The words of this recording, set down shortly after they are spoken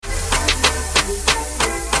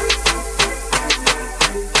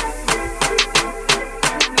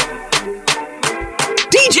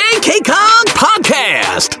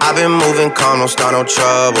and calm, don't start no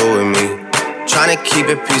trouble with me. Tryna keep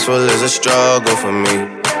it peaceful is a struggle for me.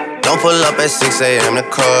 Don't pull up at 6 a.m. to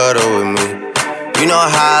cuddle with me. You know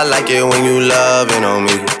how I like it when you loving on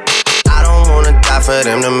me. I don't wanna die for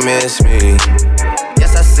them to miss me.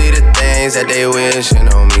 Yes, I see the things that they wishing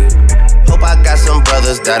on me. Hope I got some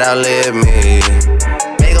brothers that outlive me.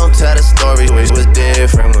 They gon' tell the story which was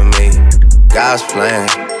different with me. God's plan,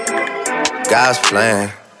 God's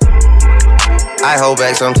plan. I hold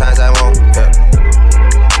back, sometimes I won't, yeah.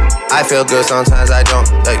 I feel good, sometimes I don't,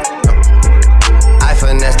 hey, no. I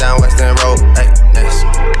finesse down Western Road, hey, next.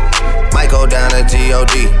 Might go down to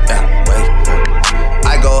G.O.D., yeah, wait.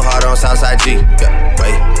 I go hard on Southside G, yeah,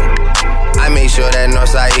 wait. I make sure that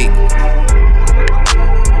Northside E.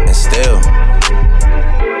 And still,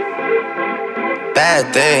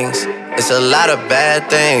 bad things. It's a lot of bad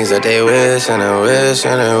things that they wish and they wish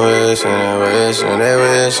and they wish and they wish and they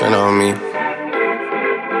wishing on me.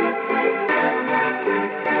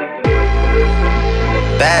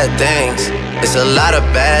 Bad things. It's a lot of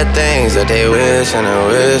bad things that they wish and they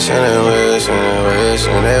wish and they wish and they wish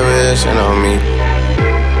and they wishing on me.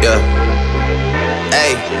 Yeah.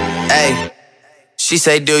 Hey, hey. She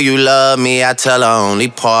say, do you love me? I tell her only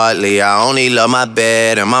partly. I only love my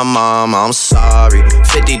bed and my mama, I'm sorry.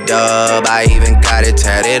 50 dub, I even got it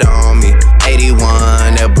tatted on me.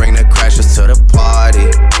 81, they'll bring the crashers to the party.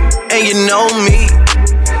 And you know me,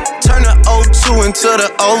 turn the 02 into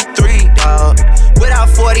the 03, dawg. Without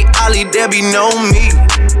 40 Ollie, there be no me.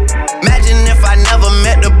 Imagine if I never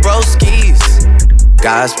met the broskies.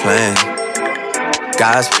 God's plan,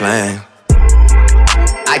 God's plan.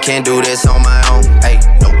 I can't do this on my own, hey,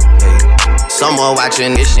 no, hey. Someone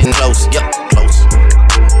watching this shit close, yup, close.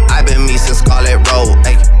 I've been me since Scarlet Road,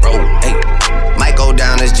 hey, road, hey. Might go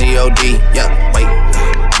down as G.O.D., yeah, wait.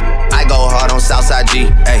 I go hard on Southside G,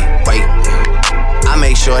 hey, wait. I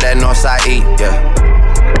make sure that Northside E, yeah.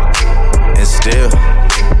 And still,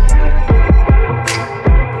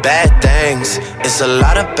 bad things. It's a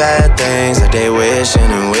lot of bad things that they wishing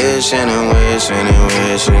and wishing and wishing and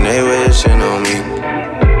wishing. They wishing on me.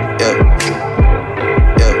 Yeah,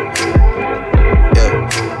 yeah, yeah,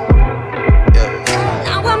 yeah.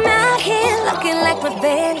 Now I'm out here looking like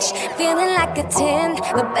revenge, feeling like a 10,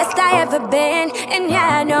 the best I ever been. And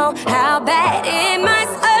yeah, I know how bad it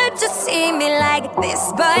must hurt to see me like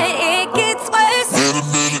this, but it gets worse.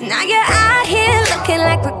 Now you're out here looking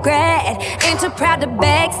like regret, ain't too proud to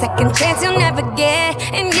beg, second chance you'll never get.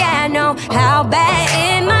 And yeah, I know how bad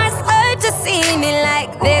it must hurt to see me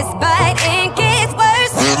like this, but it gets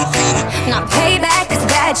worse. Now payback is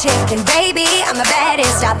bad chicken, baby, I'm the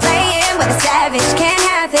baddest. Stop playing with a savage, can't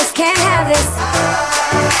have this, can't have this.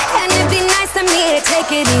 And it'd be nice of me to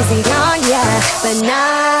take it easy on ya, but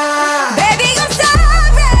nah, baby, I'm sorry.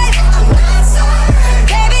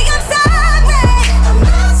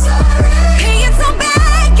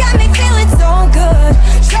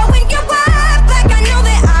 Showing you up like I know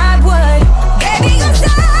that I would. Baby, I'm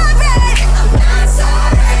sorry. I'm not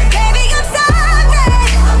sorry. Baby, I'm sorry.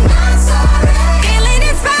 I'm not sorry. Feeling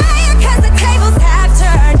inspired cause the tables have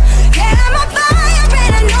turned. Yeah, I'm on fire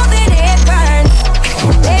and I know that it burns.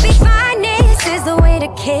 Baby, fineness is the way to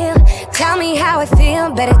kill. Tell me how I feel,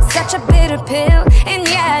 but it's such a bitter pill. And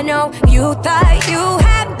yeah, I know you thought you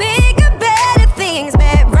had bigger, better things,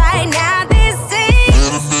 but right now this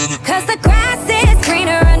is. Cause the grass is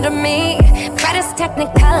greener under me. Brightest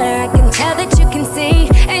technicolor, I can tell that you can see.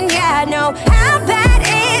 And yeah, I know how bad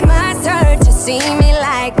it must hurt to see me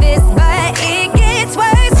like this, but it gets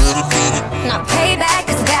worse. Now payback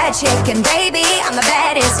is bad chicken, baby, I'm the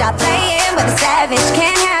baddest. Stop playing with a savage,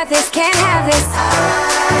 can't have this, can't have this.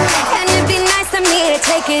 And it'd be nice of me to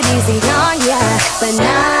take it easy on ya, but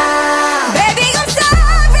nah, baby, I'm sorry.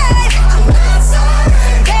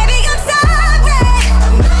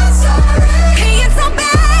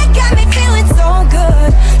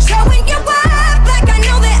 Showing you up like I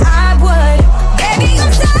know that I would. Baby,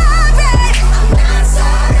 I'm sorry. I'm not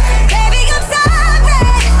sorry. Baby, I'm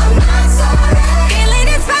sorry. I'm not sorry. Feeling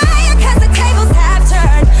inspired cause the tables have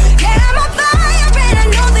turned. Yeah, I'm on fire and I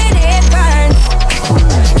know that it burns.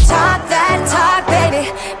 Talk that talk,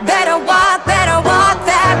 baby. Better walk that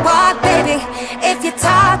walk.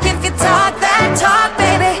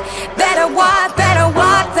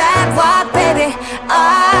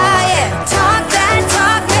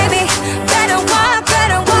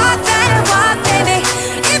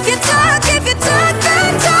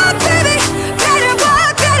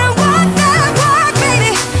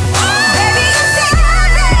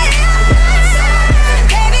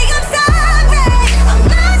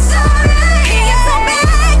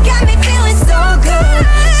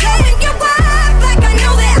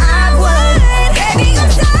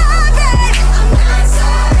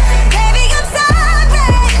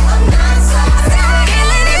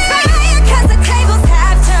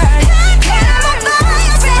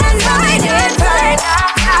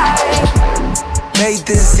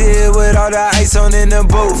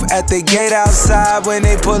 At the gate outside, when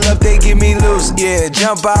they pull up, they give me loose. Yeah,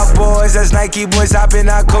 jump out boys, that's Nike boys hopping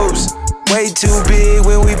our coast. Way too big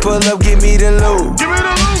when we pull up, give me the loot.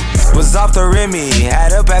 Was off the Remy,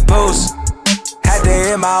 had up at post. Had to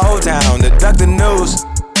hit my old town to duck the news.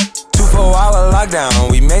 2-4-hour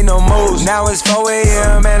lockdown, we made no moves. Now it's 4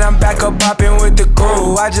 a.m. and I'm back up popping with the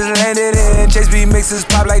crew. I just landed in, Chase B mixes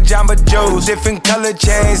pop like Jamba Joe's. Different color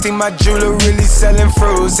chains, think my jeweler really selling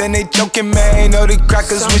fruits. And they choking, man, know the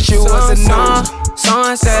crackers wish it was a news.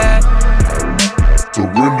 Sunset.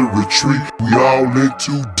 Surrender, retreat, we all in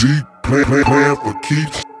too deep. Playing for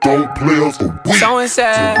keeps, don't play us for weak.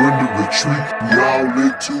 Surrender, retreat, we all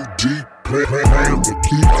in too deep. Playing for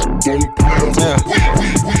keeps, don't play us for weak.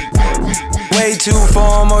 Way too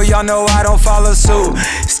formal, y'all know I don't follow suit.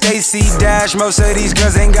 Stacy Dash, most of these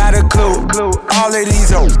girls ain't got a clue. All of these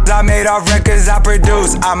hoes I made off records I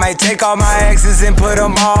produce. I might take all my exes and put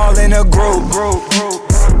them all in a group.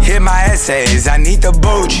 Hit my essays, I need the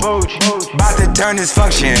booch. About to turn this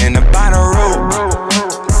function to Bonnaroo.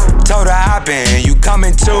 Told her hop in, you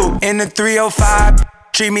coming too. In the 305,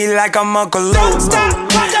 treat me like I'm Uncle Luke.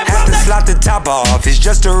 Have to slot the top off, it's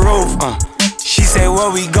just a roof. She say,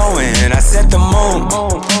 where we going? I said the moon.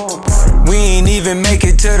 We ain't even make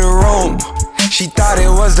it to the room. She thought it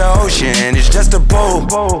was the ocean, it's just a pool.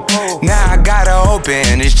 Now I gotta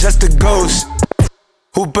open, it's just a ghost.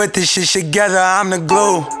 Who put this shit together? I'm the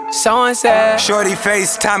glue. So and said. Shorty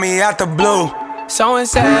face, Tommy out the blue. So and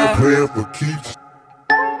said. Playing for keeps.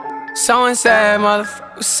 So and said,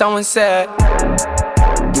 motherfucker. So and said.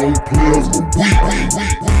 Don't play us for weak.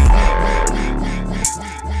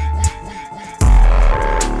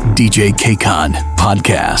 DJ K-Con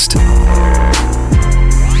Podcast. I'm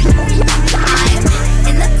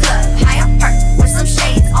in the club, high up perk with some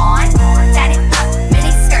shades on. Tatted up,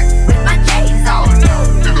 mini skirt with my J's on.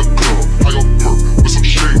 In the club, high up perk with some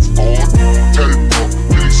shades on. Tatted up,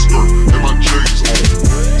 mini skirt and my J's on.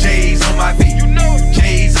 J's on my feet, you know.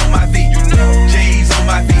 J's on my feet, you know. J's on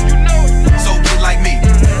my feet, you know. So get like me.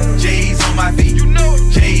 J's on my feet, you know.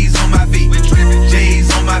 J's on my feet.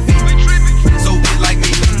 J's on my feet. So get like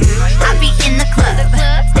me. I be in the club,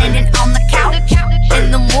 standing on the couch,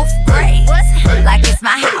 in the wolf gray, like it's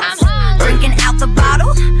my house. Drinking out the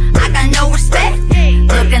bottle, I got no respect.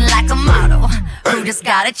 Looking like a model, who just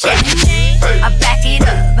got a check. I back it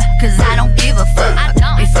up, cause I don't give a fuck.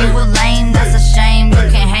 If you were lame, that's a shame, you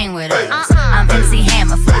can't hang with us. I'm MC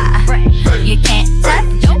Hammerfly, you can't touch.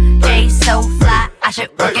 Jay so fly, I should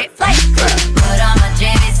work at Flight Club. But I'm a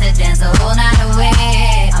Jamie to dance the whole night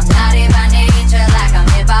away. I'm naughty by nature, like I'm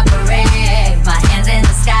hip-hop parade. My hands in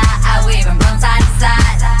the sky, I wave them from side to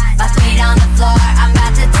side. My feet on the floor, I'm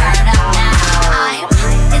about to turn up now. I'm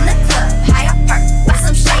in the club, high up perk, with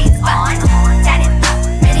some shades on. Tatted up,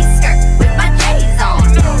 mini skirt, with my J's on.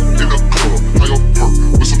 In the club, high up perk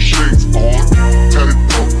with some shades on. Tatted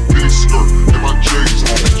up, mini skirt and my J's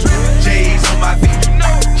on. J's on my feet, you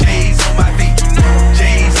know. J's on my feet, you know.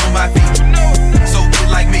 J's on my feet, you know. So get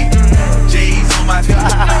like me. J's on my feet, you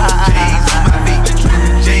know. J's on my feet.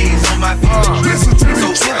 J's on my feet. So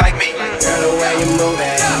get like me. Girl, the way you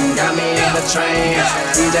moving got me in a trance.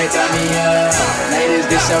 DJ, turn me up. Ladies,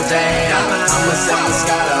 this your jam. I'ma set the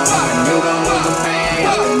Moscato and you gon' move the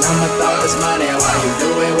pants. And I'ma throw this money while you do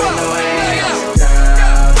it with no hands.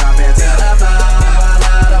 Girl, drop it to the floor. I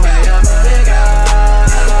love the way your booty go.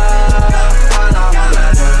 All I wanna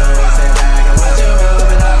do is sit back and watch you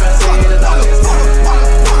move it up and see the doggies.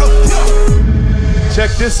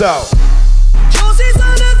 Check this out. Josie's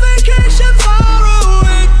on a vacation far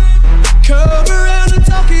away. Come around and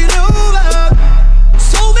talk it over.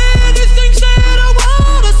 So many things that I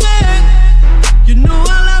wanna say. You know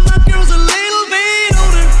I like my girls a little bit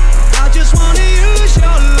older. I just wanna use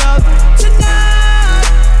your love tonight.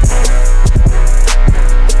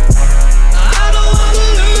 I don't wanna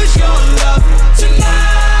lose your love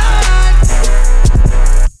tonight.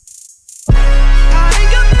 I ain't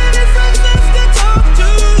got many friends left to talk to.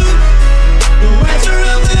 The words are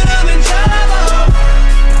real when I'm in trouble.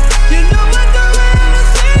 You know I do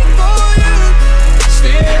anything for you.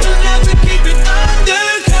 Still enough to keep it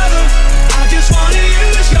undercover. I just wanna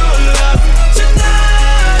use your love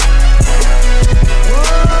tonight.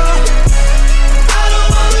 Whoa. I don't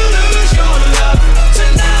wanna lose your love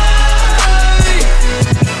tonight.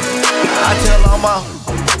 I tell all my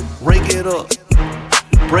rake it up,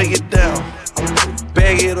 break it down,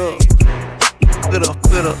 bag it up, get up,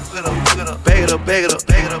 get up, get up, get up, bag it up, bag it up,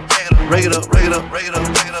 bag it up, bag it up, rake it up, rake it up, rake it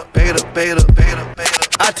up, bag it up, bag it up, bag it up, bag it up, bag it up.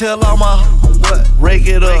 I tell all my what, rake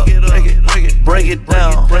it up, break it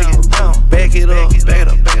down, bag it up, bag it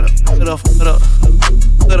up, get up, get up,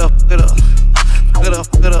 get up, get up, Get up,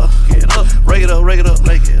 get up, get up. Rake it up, rake it up,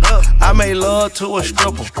 rake it up. I made love to a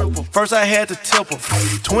stripper. First I had to tip her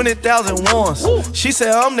 20,000 once. She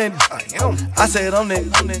said I'm that. I said I'm that.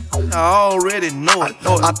 I already know it.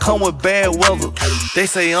 I come with bad weather. They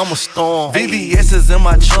say I'm a storm. VVS is in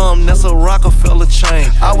my chum. That's a Rockefeller chain.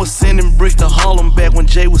 I was sending bricks to Harlem back when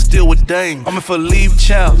Jay was still with Dame. I'm in for leave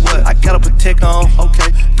child. I got a protect on.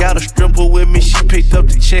 Okay. Got a stripper with me. She picked up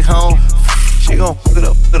the check home. She gon' hook it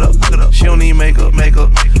up, hook it up, hook it up. She don't need makeup.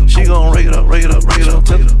 She gon' rake it up, rake it up, rake it up.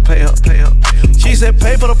 Tell her to pay up. She said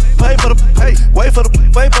pay. Wait for the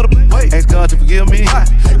wait. Ask God to forgive me,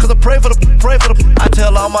 cause I pray for the. I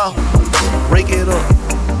tell all my rake it up,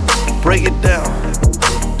 break it down,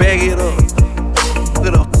 bag it up, hook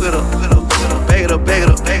it up, bag it up, rake it up, bag it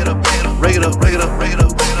up, bag it up, bag it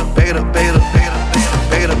up, bag it up, bag it up,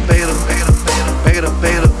 bag it up, bag it up, bag it up, bag it up,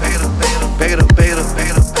 bag it up, bag it up, bag it up, bag it up, bag it up, bag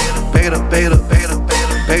it up. Bag it up, bag it up, bag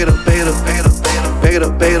it up, bag it up, bag it up, bag it up, bag it up, bag it up, bag it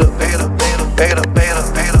up, bag it up, bag it up, bag it up, bag it up,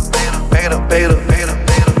 bag it up, bag it up, bag it up.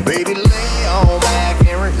 Baby, lay on back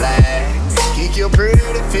and relax. Kick your pretty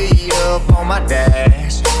feet up on my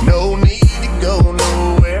dash. No need to go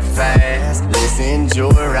nowhere fast. Let's enjoy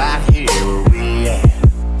right here where we at.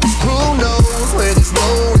 Who knows where this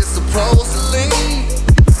road is supposed to lead?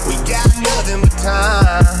 We got nothing but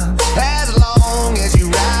time. As long as you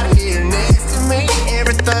right here next to me,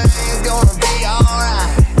 everything's gonna be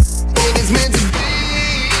alright. If it's meant to be,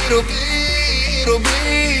 it'll be.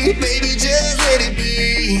 Baby, just let it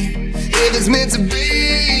be. If it's meant to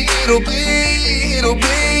be, it'll be.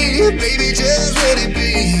 Baby, just let it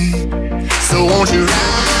be. So won't you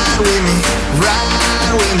ride with me,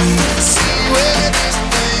 see where this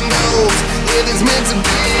thing goes. If it's meant to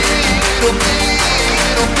be, it'll be.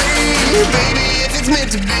 Baby, if it's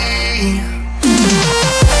meant to be.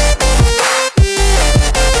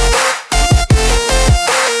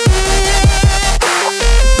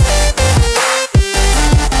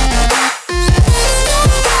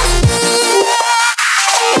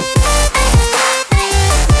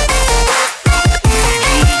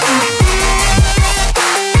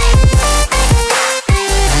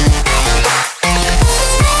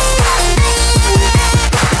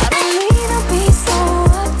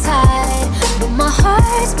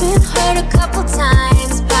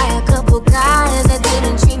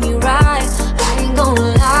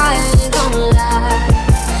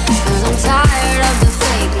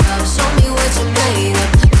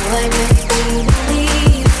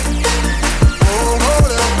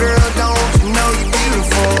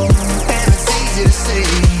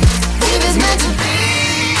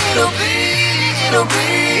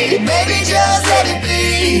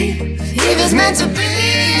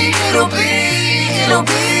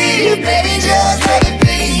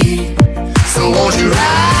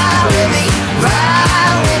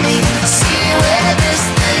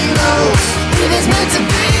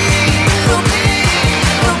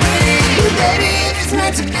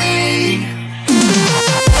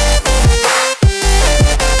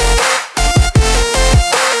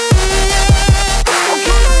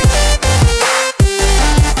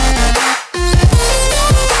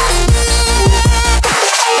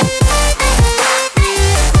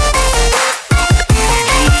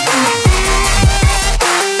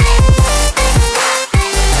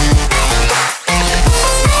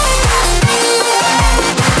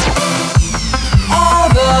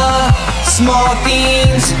 Small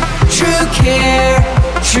things, true care,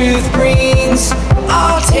 truth brings.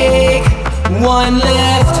 I'll take one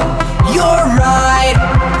lift, you're right,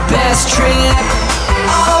 best trip.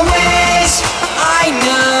 Always, I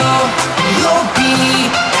know you'll be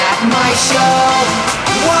at my show,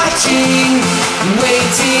 watching,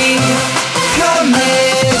 waiting,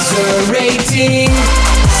 commiserating.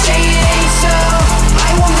 Say it ain't so,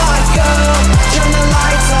 I will not go. Turn the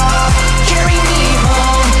lights off, carry me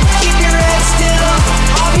home. Keep your head still,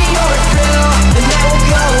 I'll be your thrill. And I will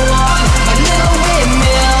go on a little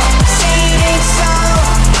windmill. Say it ain't so,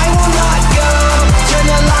 I will not go. Turn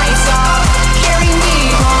the lights off, carry me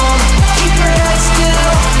home.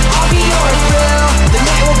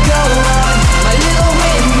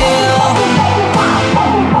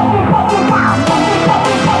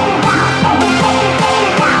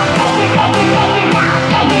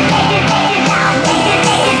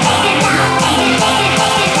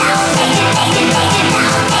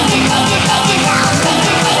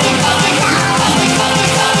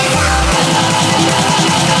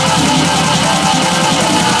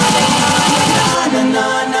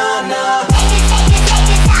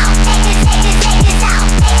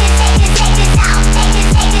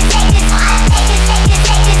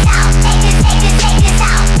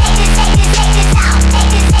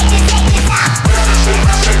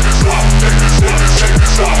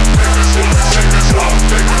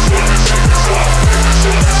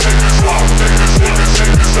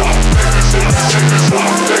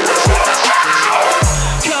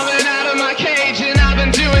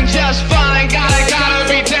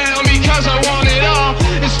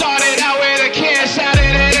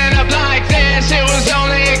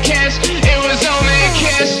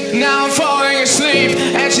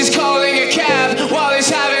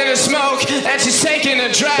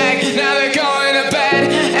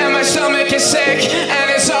 is sick and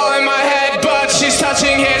it's all in my head, but she's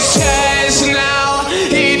touching his chest now.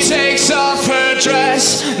 He takes off her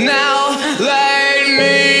dress now. Let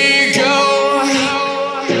me go.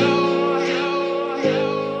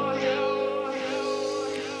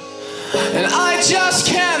 And I just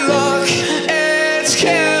can't look. It's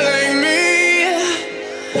killing me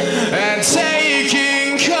and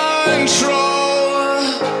taking control.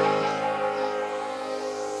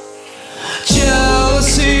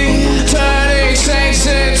 Jealousy turning snakes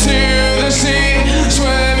into the sea,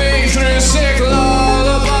 swimming through sick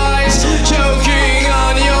lullabies, choking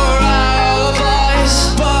on your alibis.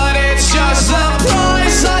 But it's just the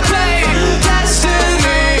price I pay.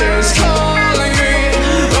 Destiny is calling me.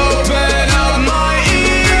 Open up my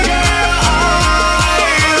eager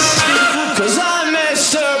eyes, 'cause I'm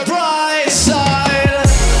Mr. Brightside.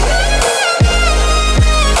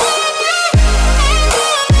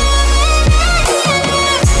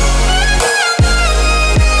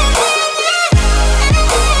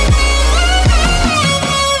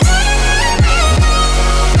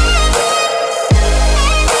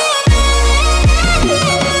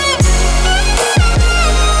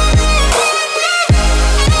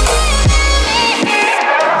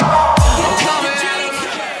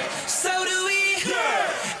 So do we.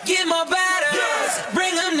 Get more bottles,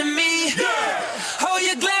 bring them to me. Hold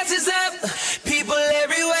your glasses up, people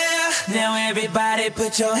everywhere. Now everybody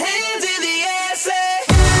put your hands in the air, say.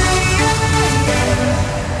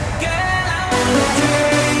 Girl, I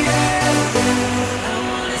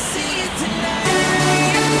wanna see you tonight.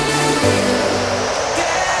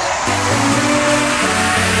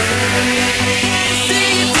 See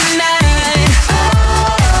you tonight.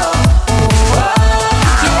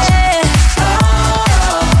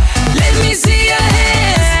 Let me see your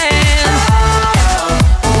hands.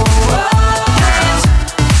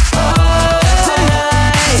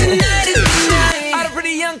 Tonight is the night. All the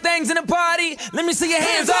pretty young things in the party, let me see your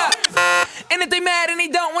hands up. And if they mad and they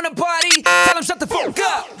don't wanna party, tell them shut the fuck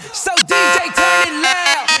up. So DJ, turn it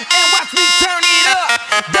loud and watch me turn it up.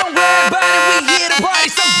 Don't worry about it, we here to party.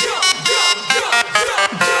 So jump, jump, jump,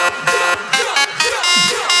 jump, jump, jump,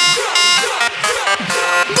 jump, jump, jump.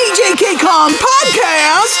 DJ K-Con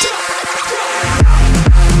Podcast.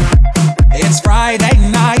 It's Friday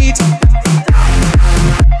night.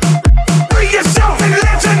 Free yourself and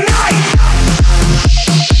live tonight.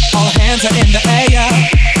 All hands are in the air,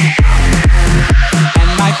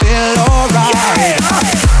 and I feel alright.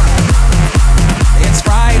 It's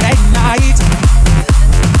Friday night.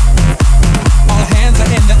 All hands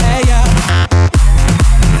are in the air.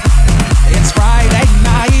 It's Friday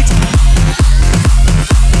night.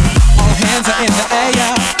 All hands are in the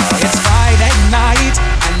air. It's Friday night,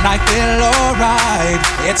 and I feel alright.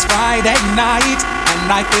 It's Friday night,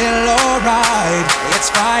 and I feel alright. It's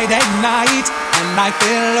Friday night, and I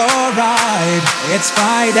feel alright. It's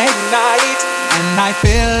Friday night, and I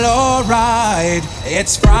feel alright.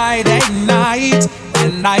 It's Friday night,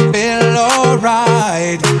 and I feel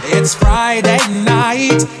alright. It's Friday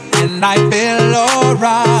night, and I feel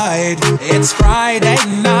alright. It's Friday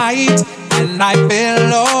night, and I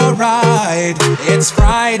feel alright. It's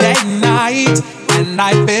Friday night, and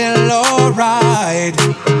I feel alright.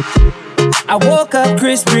 I woke up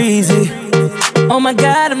Chris Breezy. Oh my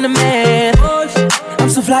God, I'm the man. I'm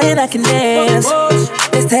so fly and I can dance.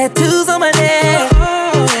 There's tattoos on my neck.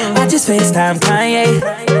 I just FaceTime Kanye.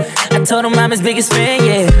 I told him I'm his biggest fan,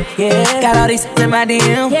 yeah. Got all these in my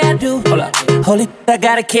DM. Yeah, I do. Hold up. Holy, I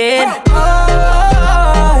got a kid.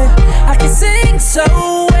 Oh, I can sing so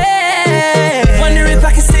well. Wonder if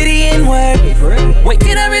I can say the N-word. Wait,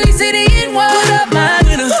 can I really say the N-word? What up, my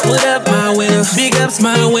winner? What up, my winner? Big ups,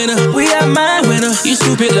 my winner. We are my winner. You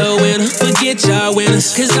stupid little winner. Forget y'all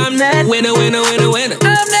winners. 'Cause I'm that winner, winner, winner, winner.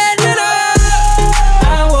 I'm that winner.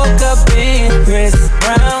 I woke up in Chris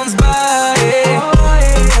Brown's body.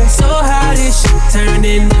 So how this shit turned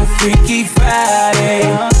into Freaky Friday.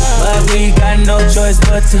 But we got no choice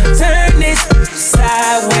but to turn this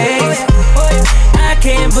sideways. I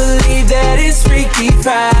can't believe that it's Freaky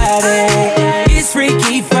Friday. It's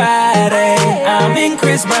Freaky Friday. I'm in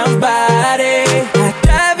Chris Brown's body. I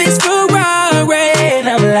drive his Ferrari and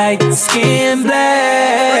I'm like skin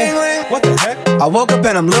black. What the heck? I woke up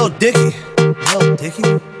and I'm Lil Dicky. Lil Dicky?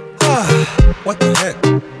 What the heck?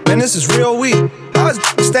 Man, this is real weak. I was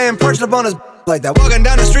staying perched up on his like that. Walking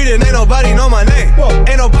down the street and ain't nobody know my name. Whoa.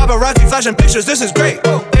 Ain't no paparazzi flashing pictures, this is great.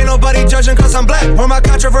 Whoa. Ain't nobody judging 'cause I'm black or my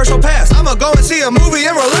controversial past. I'ma go and see a movie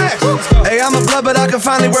and relax. Hey, I'm a blood, but I can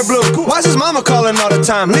finally wear blue. Why's his mama calling all the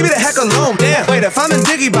time? Leave me the heck alone, damn. Wait, if I'm in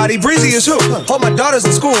Diggy Body, Breezy is who? Hold my daughters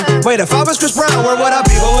in school. Wait, if I was Chris Brown, where would I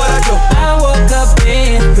be? What would I do? I woke up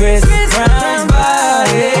in Chris Brown.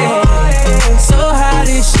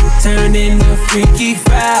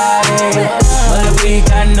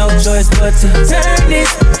 but to turn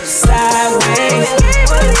this sideways.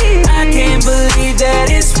 I can't believe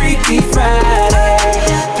that it's Freaky Friday.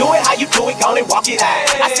 Do it how you do it, gon' and walk it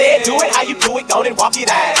out. I said do it how you do it, gon' and walk it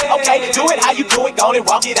out. Okay, do it how you do it, gon' and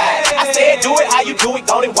walk it out. I said do it how you do it,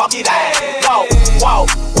 gon' and walk it out. Whoa, whoa,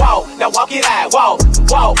 whoa, now walk it out. Whoa,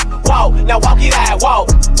 whoa, whoa, now walk it out. Whoa,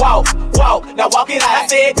 whoa, whoa, now walk it out. I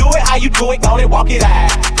said do it how you do it, gon' and walk it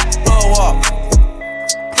out. Blow up.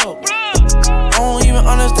 I don't even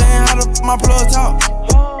understand how my plug talk.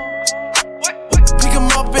 Pick him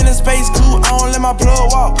up in a space coupe, I don't let my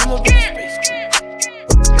plug walk.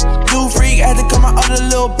 New freak, had to cut my other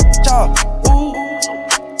little bitch off. Ooh.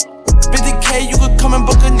 50K, you could come and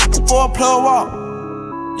book a nigga for a plug walk.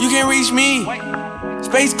 You can reach me,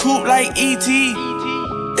 space coupe like E.T.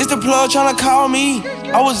 It's the plug tryna call me.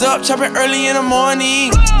 I was up chopping early in the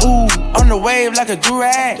morning. Ooh, on the wave like a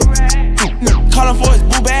durag. Calling for his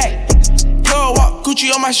boo bag. Plug walk,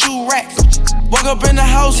 Gucci on my shoe rack. Walk up in the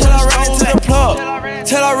house till I ran into the plug.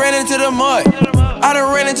 Till I ran into the mud. I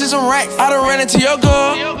done ran into some racks. I done ran into your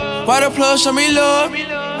girl. Why the plug show me love?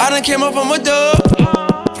 I done came up from a dub.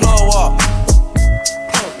 Plug walk.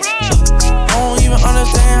 I don't even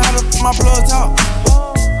understand how my plug talk.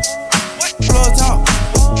 Plug talk.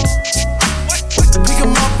 Pick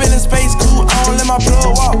him up in a space coupe. I don't let my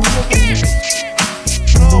plug walk.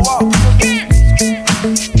 Plug walk.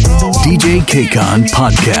 DJ K-Con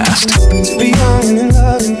Podcast. To be young and in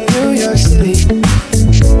love in New York City.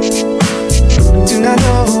 Do not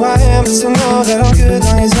know who I am, but still know that I'm good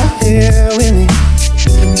long as you're here with me.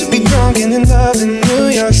 To be drunk and in love in New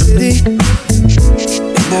York City. And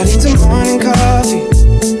not into morning coffee.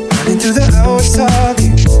 Running through the hours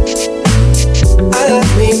talking. I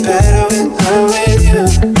love me better when I'm with you.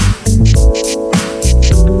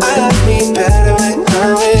 I love me better when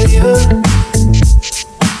I'm with you.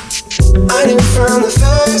 I knew from the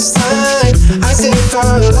first time, I stayed for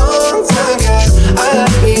a long time, cause I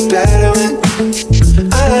like me better when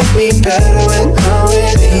I'm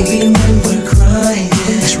with you. Baby, when we're crying,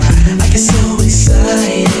 that's right, I get so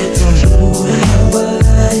excited. Don't know how I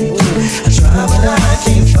like it, I try but I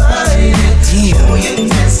can't fight it. Oh, you're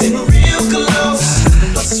dancing real close,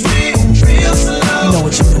 plus it's real slow. You know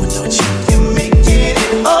what you're doing, don't you? You're making it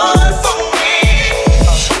hard for me.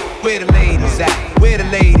 Where the ladies at? Where the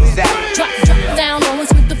ladies at? Drop down, always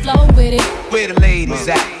with the flow with it. Where the ladies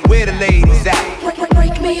at? Where the ladies at?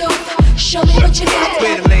 Break me up, show me what you got.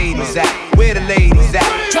 Where the ladies at? Where the ladies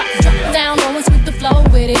at? Drop down, always with the flow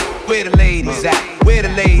with it. Where the ladies at? Where the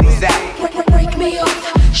ladies at? Break me up,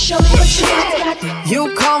 show me what you got.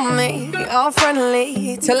 You call me all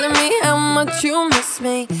friendly, telling me how much you miss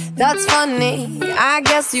me. That's funny, I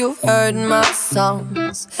guess you've heard my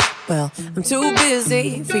songs. Well, I'm too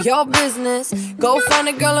busy for your business. Go find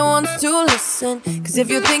a girl who wants to listen. Cause if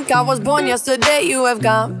you think I was born yesterday, you have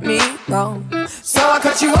got me wrong. So I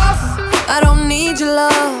cut you off, I don't need your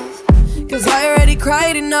love. Cause I already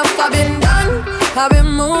cried enough, I've been done, I've been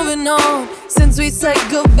moving on. Since we said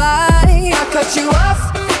goodbye, I cut you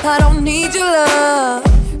off, I don't need your love.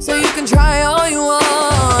 So you can try all you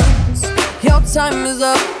want. Your time is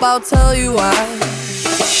up, I'll tell you why.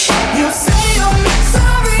 You say I'm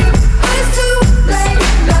sorry, but it's too late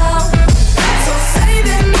now. So save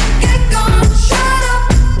it, get gone, shut up.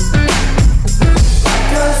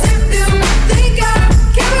 Cause if you think I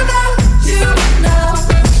care about you now,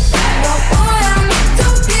 well boy, I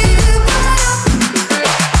don't give up.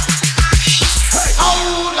 Hey,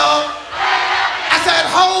 hold up. I said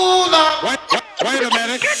hold up. Wait a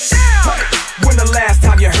minute. When the last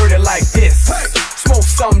time you heard it like this? Smoke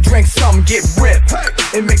some, drink some, get ripped.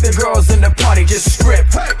 And make the girls in the party just strip.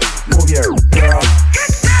 Move your girl.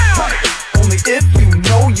 Only if you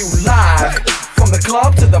know you live. From the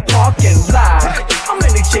club to the parking lot. How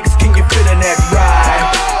many chicks can you fit in that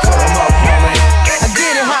ride? Put 'em up, woman. I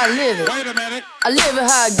get it how I live it. Wait a minute. I live it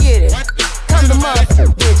how I get it. Come to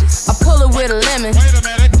motherfucking bitches. I pull it with a lemon.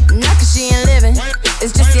 Not cause she ain't living.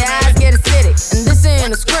 It's just your eyes get acidic. And this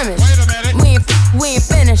ain't a scrimmage. We ain't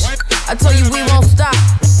finished. I told you we won't stop.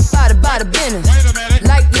 By the business.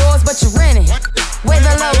 Like yours, but you're renting. Way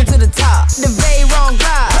the low to the top. The very wrong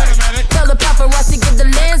glide. Tell the paparazzi get the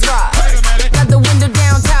lens right. Got the window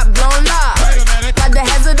down, top blown live. Got the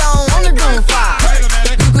hazard on the doom fire.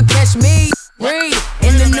 You could catch me, read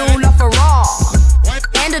in the new LaFerrari.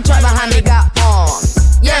 And the truck behind me got arms.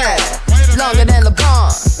 Yeah, longer than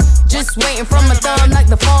LeBron. Just waiting from my thumb like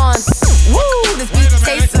the fawns. Woo, this beat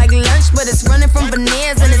tastes like lunch, but it's running from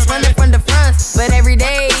veneers and it's running from the fronts. But every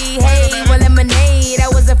day, hey, well, lemonade. I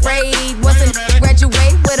was afraid, wasn't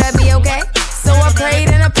graduate, would I be okay? So I prayed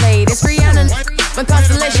and I played. It's Rihanna, my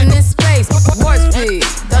constellation.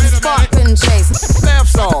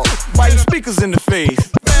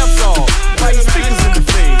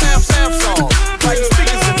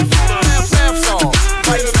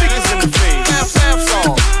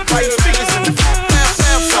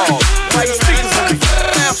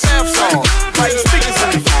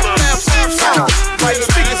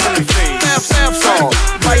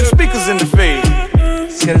 speakers in the fade.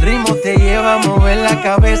 Si el ritmo te lleva a mover la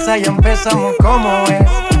cabeza, ya empezamos como es.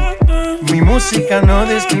 Mi música no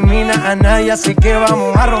discrimina a nadie, así que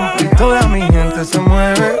vamos a romper. Toda mi gente se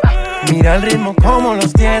mueve, mira el ritmo como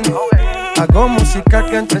los tiene. Hago música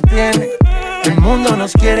que entretiene. El mundo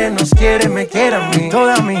nos quiere, me quiere a mí.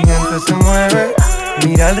 Toda mi gente se mueve,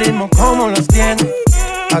 mira el ritmo como los tiene.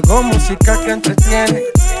 Hago música que entretiene.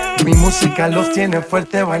 Mi música los tiene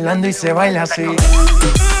fuerte bailando y se baila así.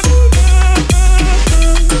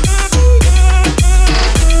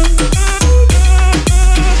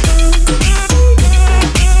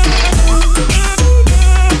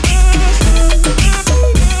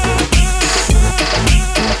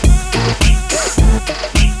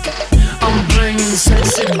 I'm bringing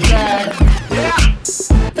sexy back. Yeah.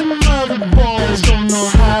 The mother boys don't know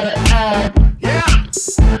how to act. Yeah.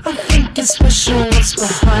 I think it's special what's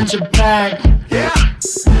behind your back. Yeah.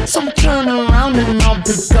 So turn around and I'll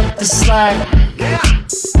pick up the slack. Yeah.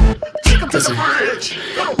 Take up to the bridge.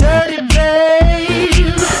 Dirty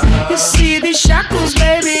babe. You see these shackles,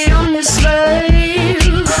 baby, I'm your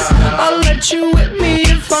slave. I'll let you whip me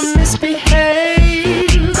if I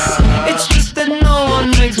misbehave. It's just that no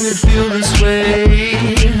one makes me feel this way.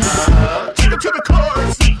 Take it to the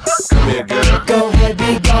chorus. Come here, girl. Go ahead,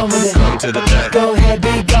 be gone with it. Come to the back. Go ahead,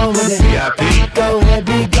 be gone with it. VIP. Go ahead,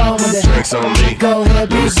 be gone with it. Drinks on me. Go ahead,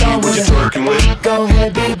 be gone What with you it. twerking with? Go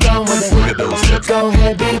ahead, be gone with it. Look at those hips. Go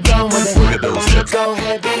ahead, be gone with it. Look at those hips. Go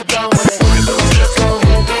ahead, be gone with it. Look at those hips. Go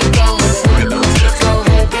ahead, be gone with it. Look at those hips. Go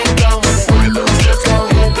ahead, be gone with it. Look at those hips. Go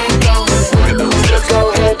ahead, be gone with it. Look at those hips. Go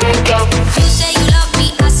ahead, be gone with it. You say you love me,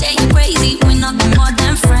 I say you crazy. We're nothing more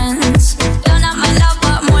than friends. You're not my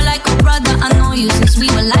lover, more like a brother. I know you since we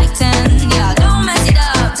were like 10. Yeah, don't mess it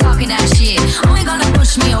up, talking that shit. Only gonna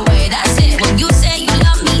push me away, that's it. When you say you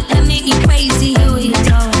love me, that make me crazy. Here we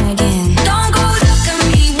go again. Don't go look at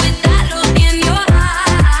me with that look in your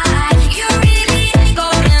eye. You really ain't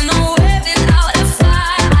going nowhere without a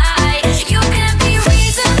fight. You can't be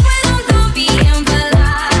reasoned when I'm done being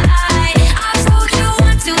polite. I told you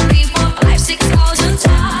 1, 2, 3, 4, 5, 6,000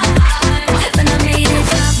 times. Haven't I made it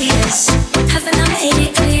obvious? Haven't I made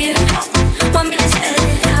it clear? Want me to spell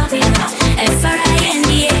it out here?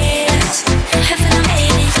 F-R-I-N-D-S. Haven't I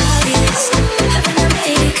made it obvious? Haven't I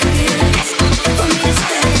made it clear? Want me to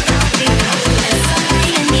spell it out here?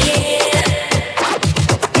 F-R-I-N-D-S.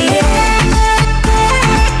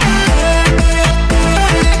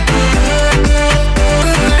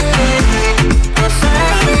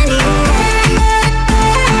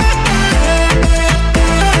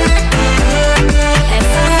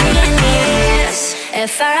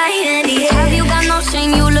 Have you got no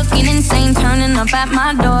shame? You looking insane, turning up at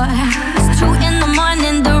my door. It's 2 in the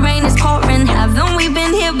morning, the rain is pouring. Haven't we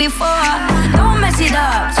been here before? Don't mess it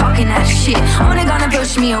up, talking that shit. Only gonna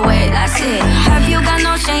push me away, that's it. Have you got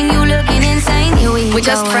no shame? You looking insane. Here we We're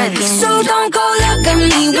go just friends. again. So don't go look at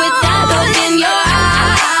me with that look in your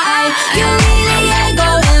eye. You really ain't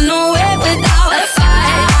going nowhere without a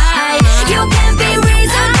fight. You can't be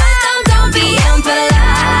reasoned, but don't be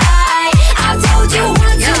impolite. I told you 1,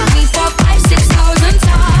 2, 3, 4, 5, 6,000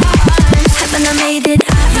 times. Haven't I made it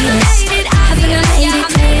obvious? Haven't I made it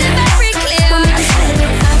clear? Want me to spell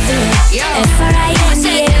it out there?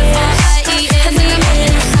 F-R-I-N-D-S. Haven't I made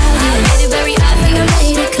it obvious? Haven't I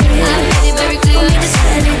made it clear? Want me to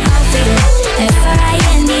spell it out there?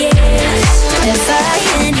 F-R-I-N-D-S.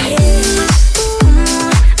 F-R-I-N-D-S.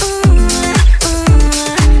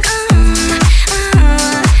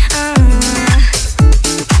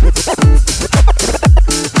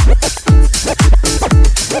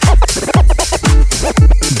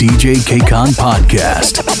 DJ K-Con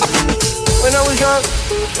Podcast. When I was young,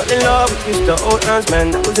 fell in love with Mr. Old Hands,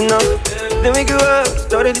 man, that was enough. Then we grew up,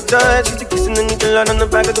 started to touch, used to kiss and then you can lie on the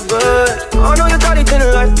back of the bus. Oh no, your daddy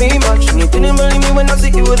didn't like me much, and you didn't believe me when I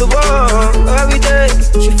said you were the one. Every day,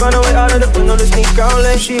 she found a way out of the window to sneak out,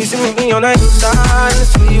 and she used to meet me on the inside, and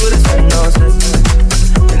see with a sun on set.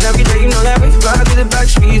 And every day, you know that we ride through the back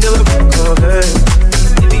streets of a broke Corvette.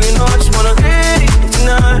 Baby, you know I just wanna hit it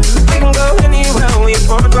tonight. We can go anywhere, we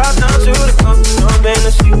wanna drive down to the coast, no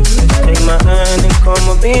Tennessee. Take my hand and come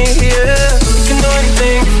up in here. You can do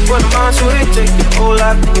anything, what am I to it? Take your whole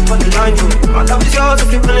life and you put the line through it. My love is yours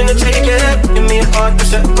if you're willing to take it. Give me a heart to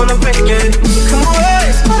set on a break it. Come away,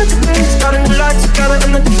 it's hard to think. Starting to light together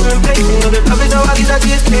in a different place. You know that love is how all these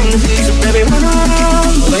ideas came to be. So baby, run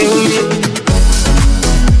away with me.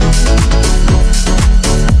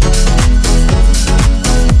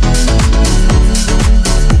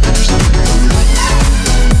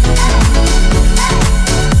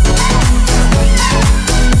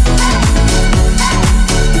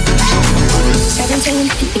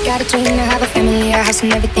 got a dream to have a family, a house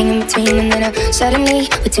and everything in between. And then suddenly,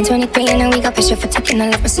 we're 10-23 and now we got pressure for taking our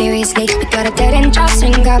life more seriously. We got a dead end jobs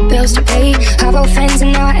and got bills to pay. Our old friends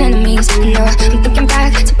and our enemies. And now I'm thinking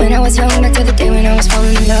back to when I was young, back to the day when I was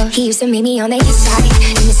falling in love. He used to meet me on the east side,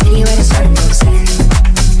 in the city where the sun goes down.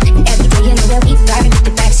 And every day you know that we ride with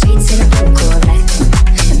the back streets in a blue Corvette.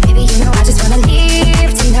 And baby, you know I just wanna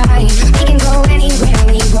live tonight. We can go anywhere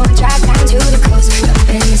we want, drive down to the coast, jump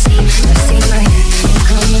in the sea. Just take my hand and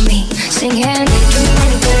come with me, singing. Give me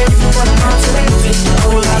anything for the heart away. Take the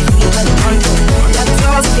whole life, you better control. Love is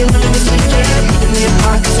yours if you want to take it. Give me a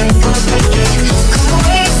part 'cause I ain't gonna break it. Come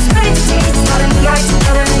away, it's time to take it. Start a new life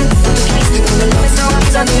together in the place. The love is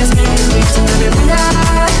always on this game. We've seen every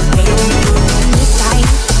night.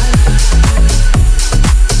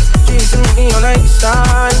 She's with me on the east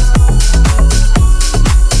side.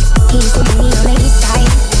 He's with me on the east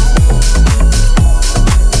side.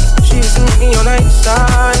 She's with me on the east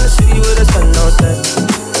side. The city where the sun don't set.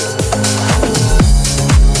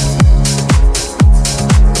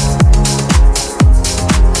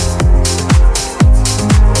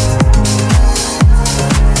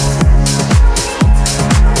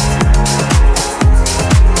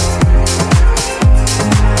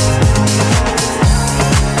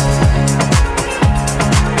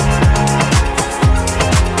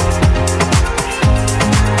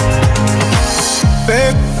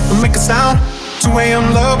 Sound 2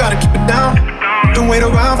 a.m. love, gotta keep it down. Don't wait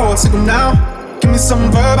around for a signal now. Give me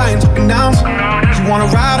some verb, I ain't talking down. You wanna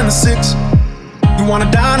ride in the 6, you wanna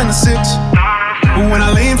dine in the 6. But when I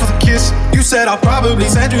lean for the kiss, you said I'll probably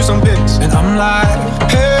send you some pics. And I'm like,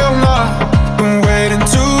 hell nah, been waiting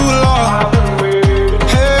too long.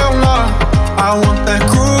 Hell nah, I want that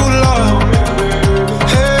cruel love.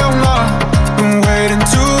 Hell nah, been waiting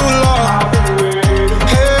too long.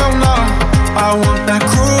 Hell nah, I want that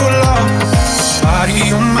cruel love.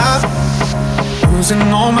 Body on my,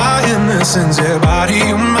 losing all my innocence, yeah.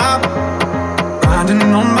 Body on my,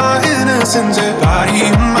 grinding on my innocence, yeah. Body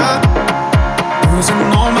on my,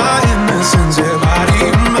 losing all my innocence, yeah. Body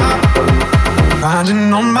on my,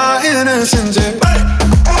 grinding on my innocence, yeah.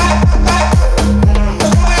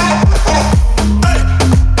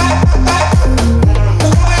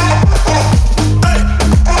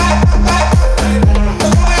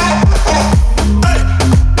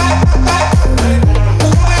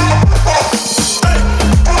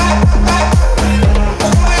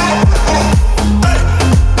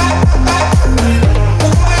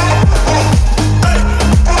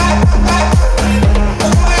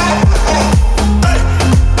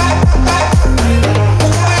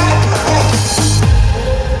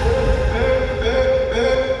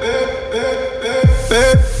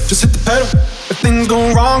 Just hit the pedal. If things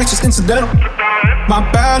go wrong, it's just incidental. My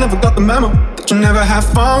bad, never got the memo that you never have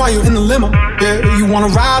fun while you're in the limo. Yeah, you wanna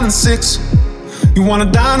ride in the 6, you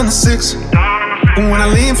wanna dine in the 6. But when I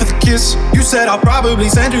lean for the kiss, you said I'll probably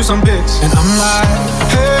send you some pics. And I'm like,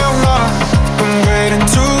 hell nah, been waiting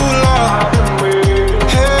too long.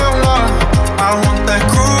 Hell nah, I want that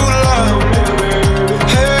cruel love.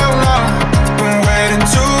 Hell nah, been waiting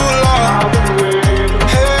too long.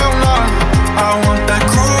 Hell nah, I want that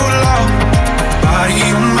cruel love. Body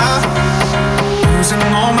on my, losing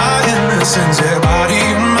all my innocence, yeah. Body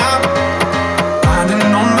on my, finding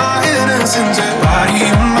all my innocence, yeah. Body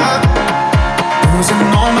on my, losing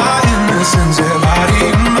all my innocence, yeah. Body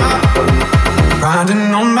on my,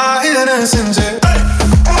 grinding on my innocence, yeah.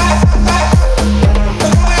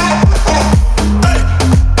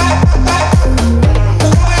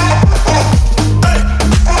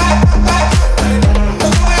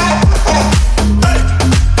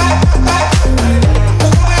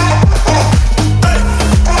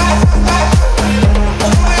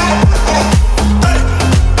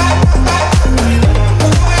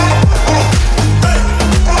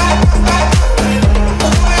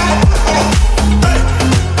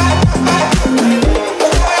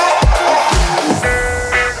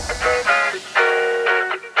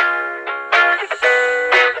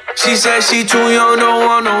 She said she too young, don't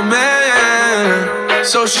want no man.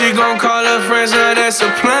 So she gon' call her friends, now that's a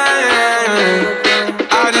plan.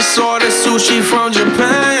 I just ordered sushi from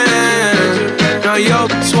Japan. Now yo,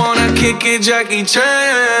 just wanna kick it, Jackie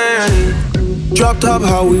Chan. Drop top,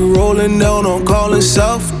 how we rollin' down on Collins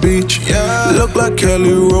South Beach. Yeah. Look like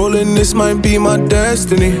Kelly rollin', this might be my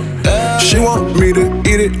destiny. Yeah. She want me to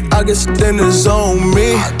eat it, I guess then it's on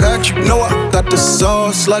me. I got you, know I got the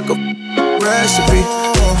sauce like a recipe.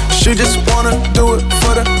 She just wanna do it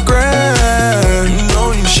for the grand.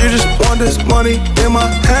 She just want this money in my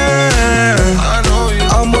hand.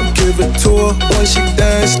 I'ma give it to her when she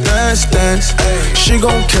dance, dance, dance. She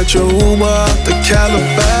gon' catch a Uber out the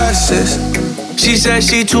Calabasas. She said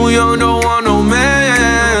she too young, don't want no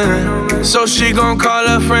man. So she gon' call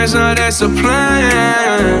her friends, now that's a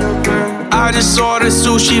plan. I just ordered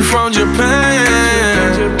sushi from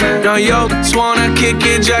Japan. Now yo, just wanna kick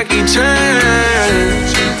it, Jackie Chan.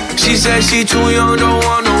 She said she too young, don't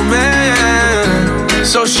want no man.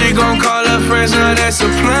 So she gon' call her friends, now that's a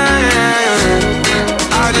plan.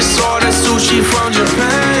 I just ordered sushi from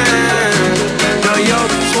Japan. Now yo,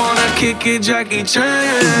 just wanna kick it, Jackie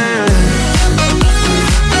Chan.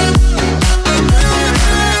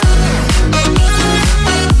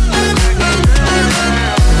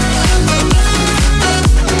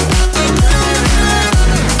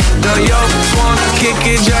 Now yo, just wanna kick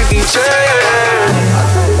it, Jackie Chan.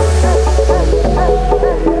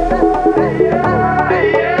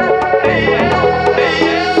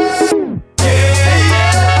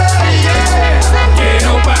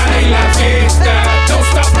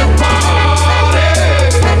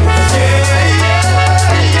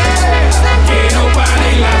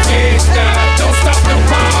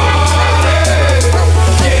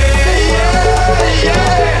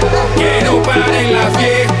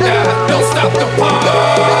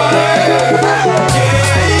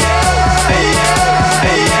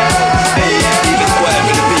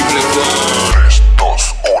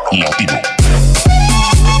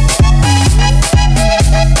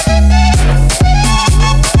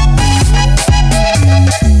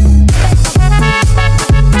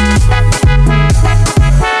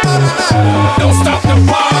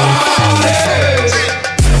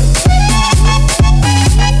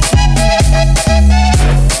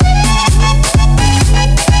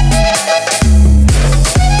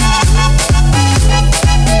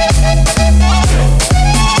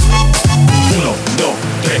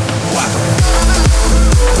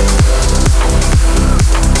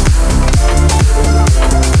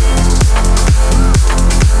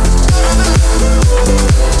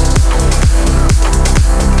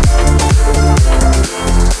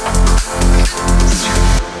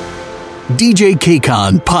 DJ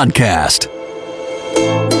Kaykan Podcast.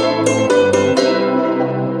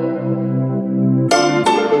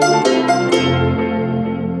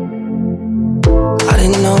 I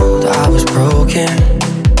didn't know that I was broken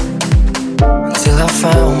until I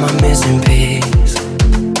found my missing piece.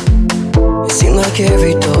 It seemed like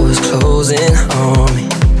every door was closing on me.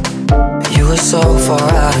 You were so far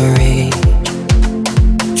out of reach.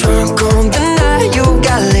 Drunk on the night, you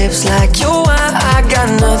got lips like your wine. I got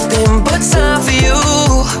nothing but time for you.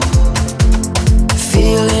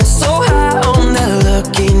 Feeling so high on that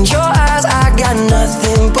look in your eyes. I got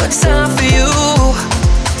nothing but time for you.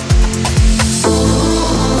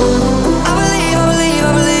 I believe, I believe, I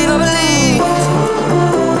believe, I believe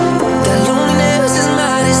that loneliness is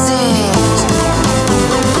my disease.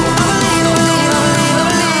 I believe, I believe, I believe, I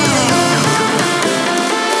believe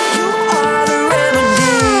you are the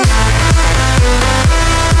remedy.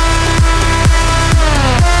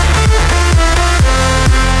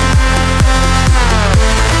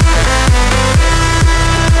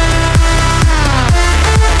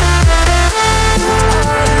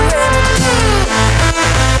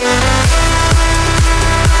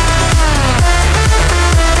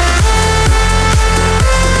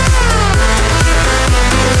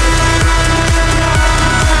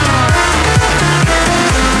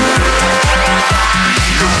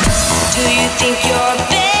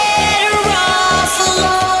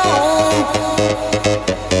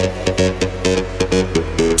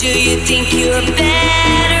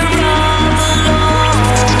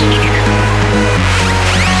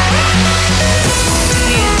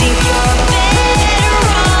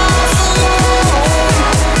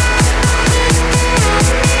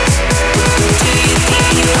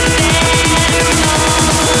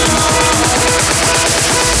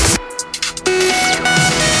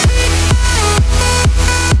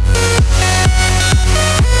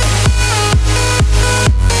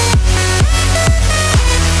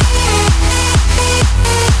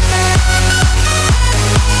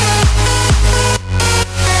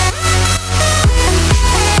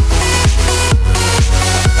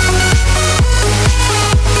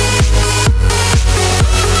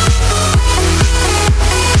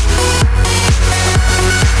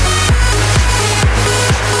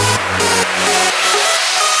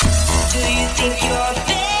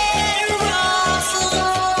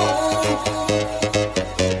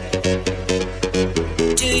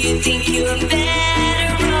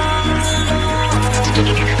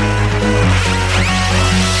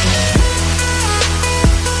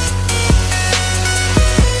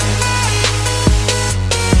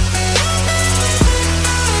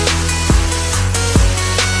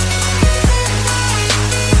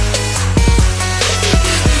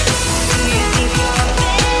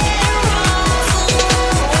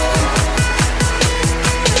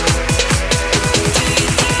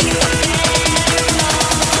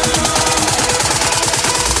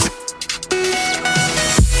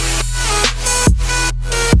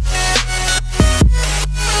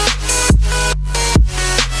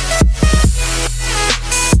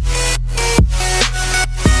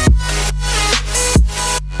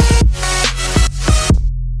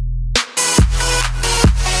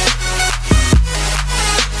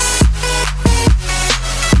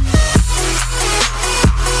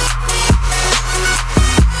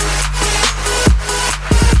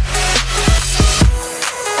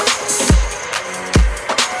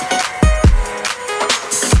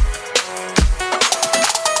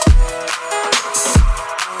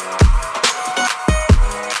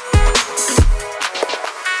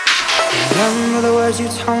 Remember the words you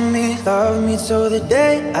told me, love me till the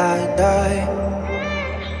day I die.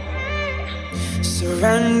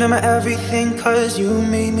 Surrender my everything, cause you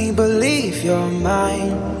made me believe you're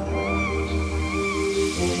mine.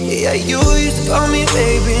 Yeah, you used to call me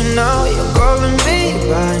baby, now you're calling me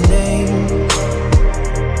by name.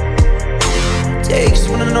 Takes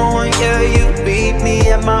one to know one, yeah, you beat me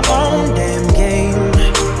at my own damn game.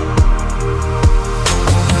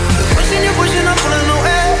 You're pushing, I'm pulling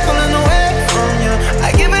away from you.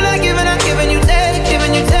 I give it, giving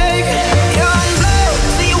you take, You're in love,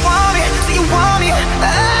 so you want me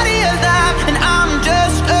out of your life, and I'm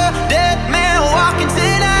just a dead man walking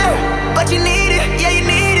tonight. But you need it, yeah, you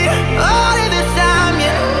need it all of the time,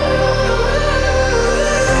 yeah.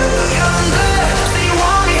 You're in love, so you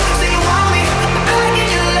want me back in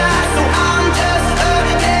your life, so I'm just a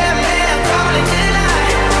dead man calling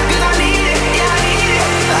tonight. 'Cause I need it, yeah, I need it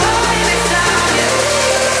all of the time, yeah.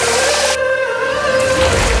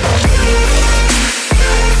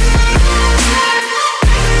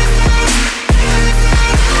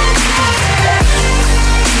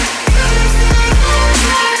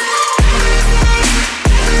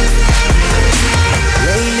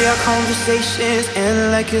 Lately our conversations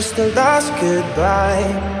end like it's the last goodbye.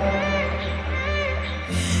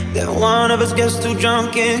 Then one of us gets too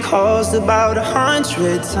drunk and calls about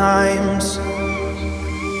 100 times.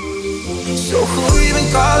 So who you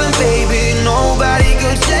been calling, baby? Nobody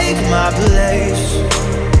could take my place.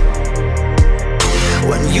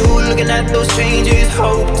 When you looking at those strangers,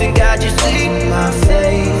 hope to God you see my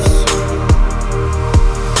face.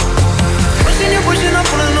 Pushing, I'm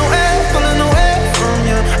pulling away from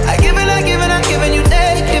you. I give it,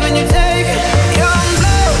 giving you take, You're in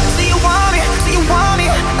love, so you want me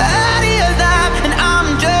out of your life, and I'm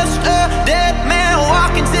just a dead man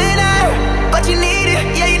walking tonight. But you need it,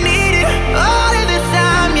 yeah, you need it all of the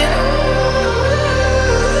time, yeah.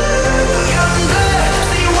 You're in love,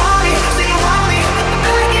 so you want me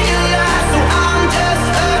back in your life, so I'm just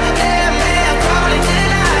a dead man calling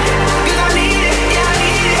tonight. 'Cause I need it, yeah, I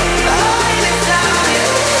need it all of the time, yeah.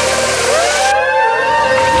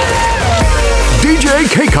 DJ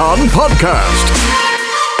K-Con Podcast.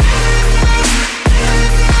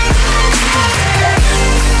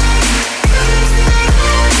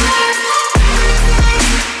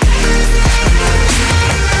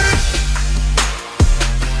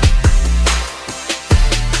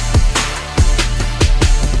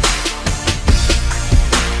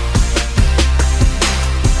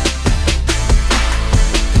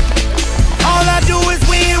 All I do is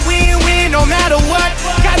win, no matter what.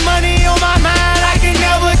 Got money on my mind, I can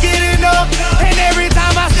never get enough. And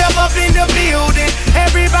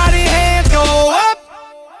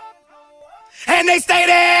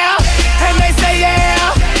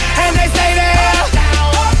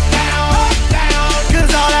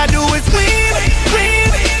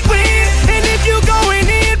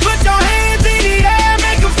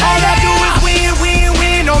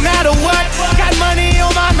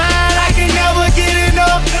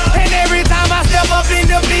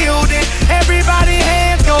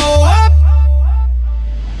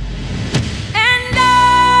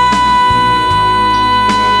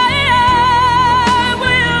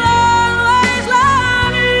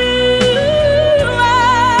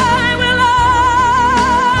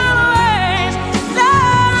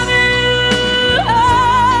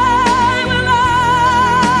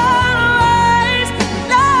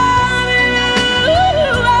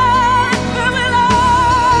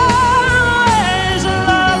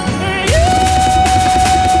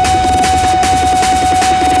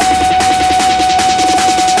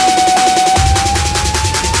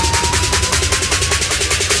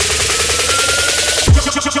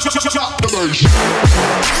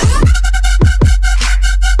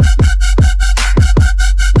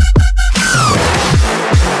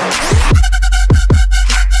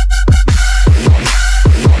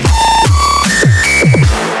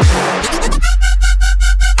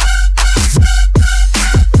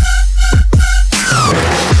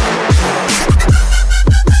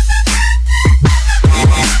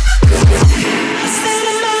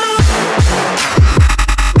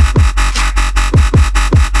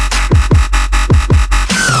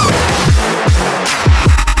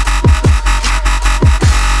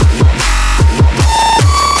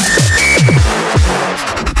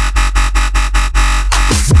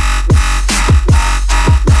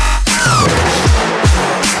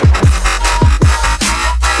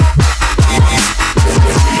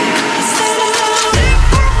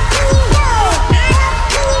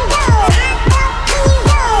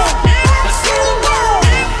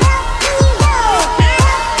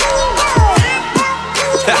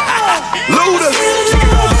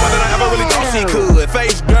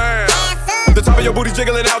face down. The top of your booty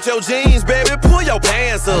jiggling out your jeans, baby, pull your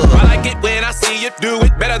pants up. I like it when I see you do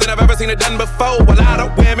it better than I've ever seen it done before. A lot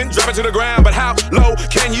of women drop it to the ground, but how low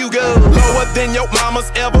can you go? Lower than your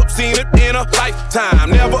mama's ever seen it in a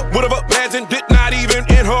lifetime. Never would've imagined it, not even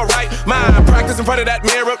in her right mind. Practice in front of that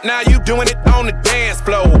mirror, now you doing it on the dance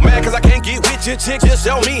floor. Mad cause I can't get with your chick, just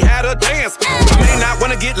show me how to dance. I may not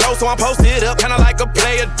wanna get low, so I'm posted up, kinda like a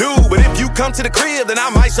player do. But if you come to the crib, then I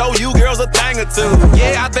might show you girls a thing or two.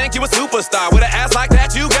 Yeah, I think you a superstar. With an ass like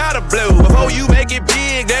that, you gotta blow. Before you make it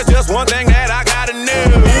big, there's just one thing that I gotta know.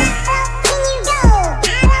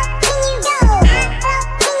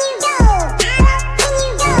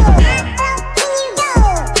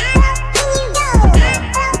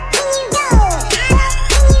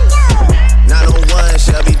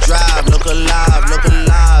 Shelby Drive, look alive, look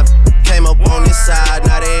alive. Came up on this side,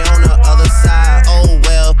 now they on the other side. Oh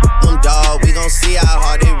well, them dog, we gon' see how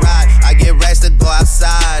hard they ride. I get racks to go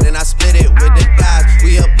outside, and I split it with the guys.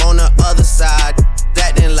 We up on the other side,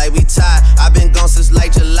 acting like we tied. I've been gone since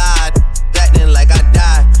like July, acting like I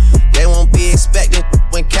died. They won't be expecting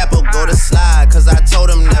when Capo go to slide, cause I told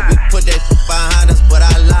them that we put that behind us, but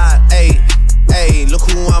I lied. Hey, look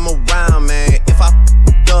who I'm around, man. If I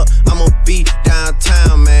up, I'ma be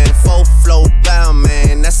downtown, man. Full flow bound,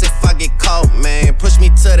 man. That's if I get caught, man. Push me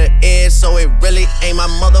to the edge, so it really ain't my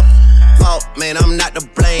mother fault, man. I'm not to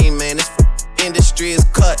blame, man. This industry is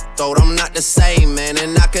cutthroat. I'm not the same, man.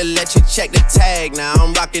 And I could let you check the tag now.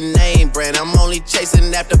 I'm rocking name brand. I'm only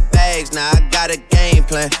chasing after bags now. I got a game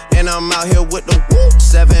plan, and I'm out here with the whoop.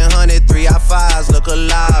 700 3i5s, look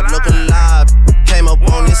alive, look alive. Came up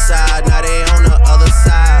on this side, now they on the other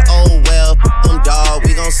side. Oh well, them dog,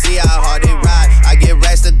 we gon' see how hard they ride. I get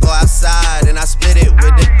racks to go outside, and I split it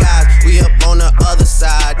with the guys. We up on the other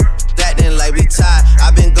side, acting like we tied.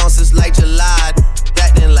 I've been gone since like July,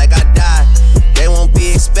 acting like I died. They won't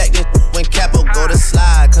be expecting when Capo go to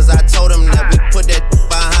slide, cause I told them that we put that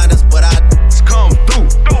behind us, but I come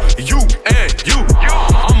through, you and you.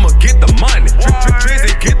 I'ma get the money,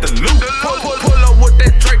 Drizzy get the loot. Pull up with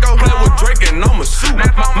that Draco, play with Drake and I'ma shoot.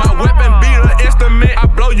 My weapon be the instrument, I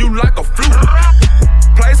blow you like a flute.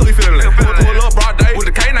 Play so we feelin'. Pull up broad day with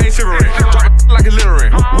the K9 shivering. Drop like a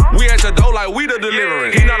littering. We at your door like we the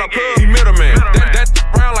delivering. He not a plug, he middleman. That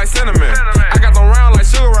round like cinnamon. I got them round like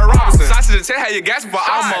Sugar Ray Robinson. Sausage to check how you gas, but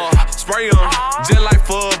I'ma spray them just like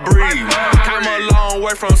for a breeze. Come a long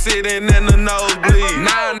way from sitting in the nosebleed.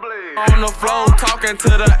 9 on the floor talking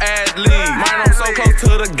to the athlete. Mine I'm so close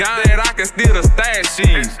to the gun that I can steal the stash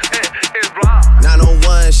sheets.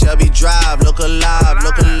 901 Shelby Drive, look alive,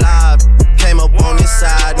 look alive. Came up on this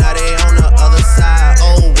side, now they on the other side.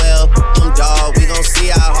 Oh well, them dog, we gon' see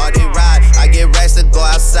how hard they ride. I get racks to go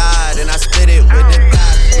outside, and I split it with the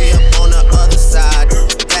guys. We up on the other side,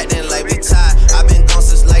 acting like we tied. I've been gone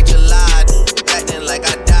since like July, acting like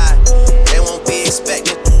I died. They won't be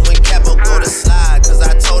expecting when Capo go to slide, cause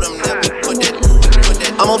I told them that we put that.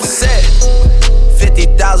 I'm upset,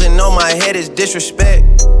 50,000 on my head is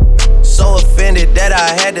disrespect. So offended that I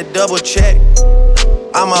had to double check.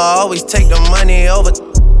 I'ma always take the money over.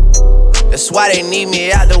 That's why they need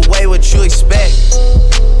me out the way, what you expect.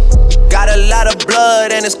 Got a lot of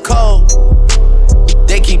blood and it's cold.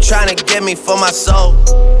 They keep trying to get me for my soul.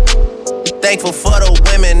 Thankful for the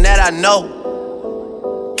women that I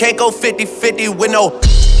know. Can't go 50-50 with no.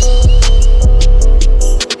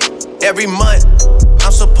 Every month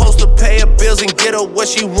I'm supposed to pay her bills and get her what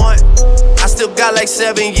she want. I still got like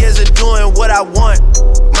 7 years of doing what I want.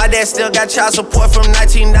 My dad still got child support from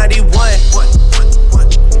 1991.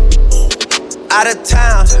 Out of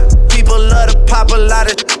town, people love to pop a lot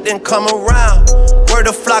of then come around. Word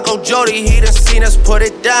to Flacco Jody, he done seen us put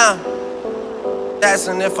it down.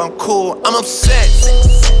 Asking if I'm cool, I'm upset.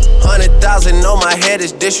 100,000 on my head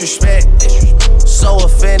is disrespect. So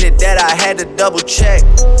offended that I had to double check.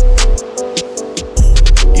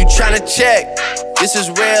 You tryna check, this is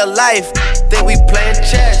real life. Think we playing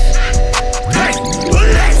chess. Hey,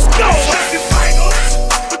 let's go.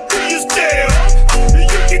 But do you still? You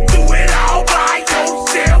can do it all by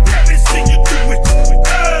yourself. Let me see you do it.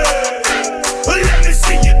 Let me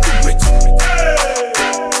see you do it.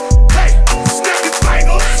 Hey, snap your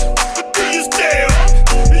fingers. But do you still?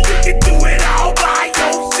 You can do it all by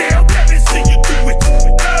yourself. Let me see you do it.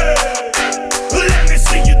 Let me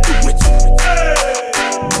see you do it.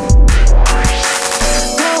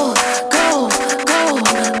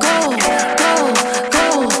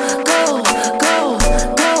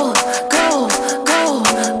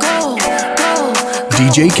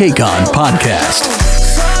 DJ K-Con Podcast.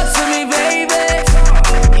 Talk to me, baby.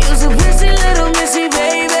 You're so pretty, little missy,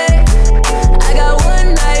 baby. I got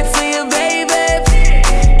one night for you, baby.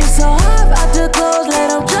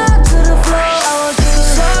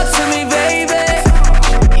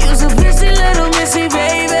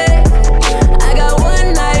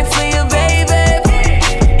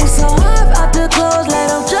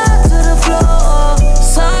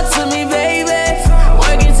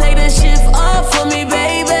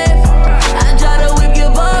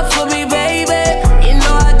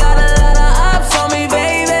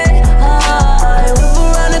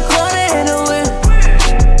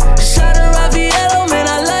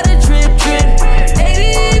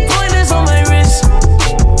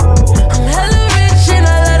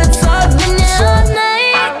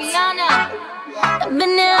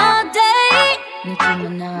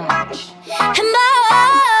 And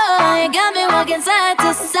boy, you got me walking side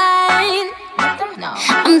to side.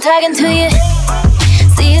 I'm talking to you.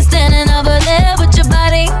 See you standing over there with your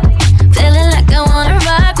body. Feeling like I wanna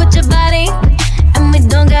rock with your body. And we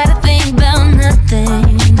don't gotta think about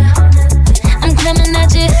nothing. I'm coming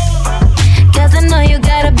at you, cause I know you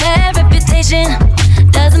got a bad reputation.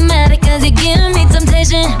 Doesn't matter cause you give me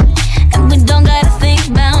temptation. And we don't gotta think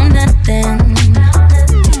about nothing.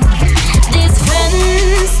 These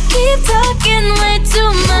friends keep talking way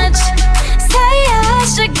too much. Say I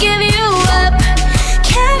should give you up.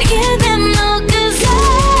 Can't hear them no, cause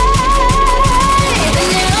I've been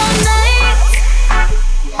here all night.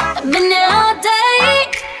 I've been here all day.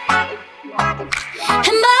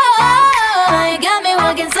 And boy, you got me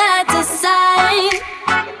walking side to side.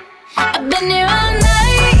 I've been here all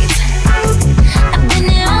night. I've been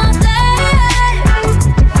here all day.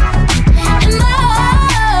 And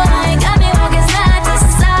boy, you got me walking side to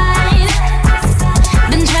side.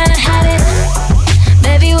 Been trying to hide it.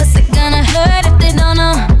 Baby, what's it gonna hurt if they don't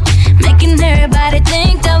know? Making everybody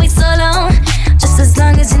think that we solo. Just as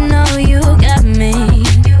long as you know you got me.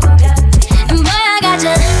 And boy, I got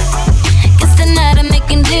you. Cause tonight I'm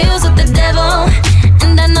making deals with the devil.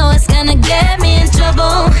 And I know it's gonna get me in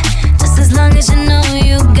trouble. Just as long as you know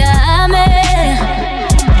you got me.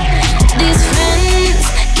 These friends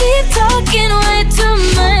keep talking way too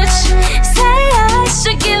much. Say I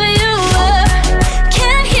should give you up.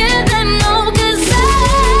 Can't hear them no, cause I've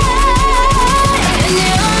been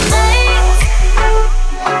here all night.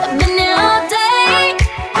 I've been here all day.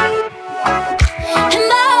 And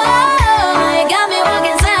boy, you got me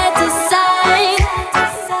walking side to side.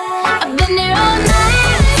 I've been here all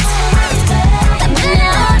night. I've been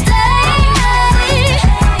here all day.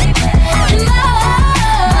 And boy,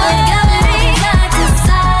 you got me side to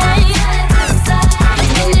side.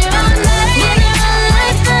 I've been here all night.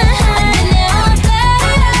 I've been here all day.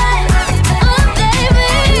 Oh baby,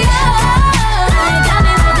 you got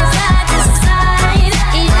me walking side to side.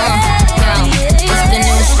 It's the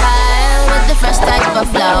new style with the fresh type of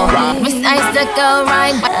flow. Miss Icicle,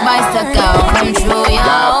 ride bicycle, come true,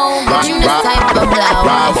 yo. Watching this type of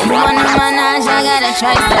blow. If you wanna manage, I got a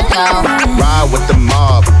tricycle. Ride with the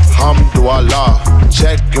mob, Alhamdulillah.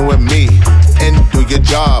 Check in with me and do your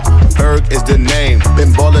job. Berg is the name,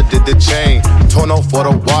 Ben Baller did the chain. Tono for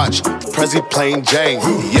the watch, Prezi plain Jane.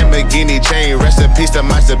 Yamagini chain, rest in peace to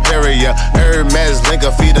my superior. Hermes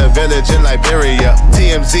Linka feed a village in Liberia.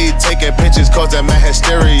 TMZ taking pictures causing my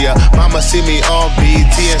hysteria. Mama see me on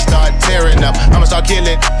BT and start tearing up. I'ma start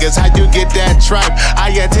killing niggas, how you get that tripe? I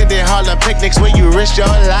attended Harlem picnics where you risk your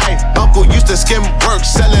life. Uncle used to skim work,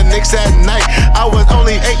 selling nicks at night. I was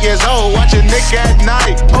only 8 years old, watching Nick at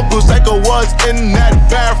night. Uncle Psycho was in that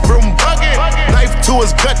bathroom bucket. Knife to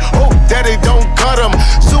his gut, hope daddy don't cut him.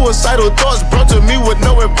 Suicidal thoughts brought to me with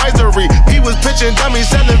no advisory. He was pitching dummies,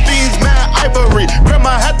 selling fiends, mad ivory.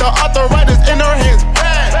 Grandma had the arthritis in her hands,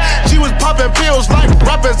 bad. She was popping pills like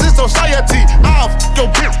rappers in society. I'll f your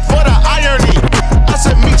bitch for the irony. I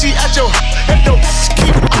said meet you at your and don't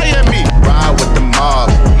keep eyeing me. Ride with the mob,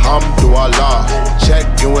 Alhamdulillah. Check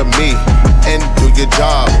in with me and do your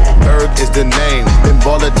job. Berg is the name, Ben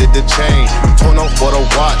Baller did the chain. Tono for the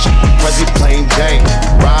watch, Prezi plain Jane.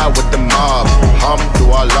 Ride with the mob,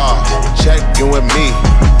 Alhamdulillah. Check in with me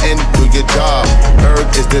and do your job. Berg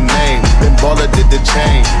is the name, Ben Baller did the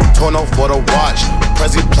chain. Tono for the watch,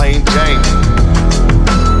 Prezi plain Jane.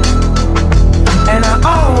 And I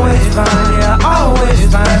always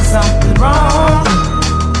find something wrong.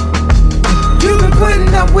 You've been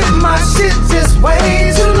putting up with my shit just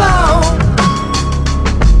way too long.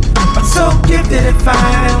 I'm so gifted at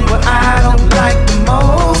finding what I don't like the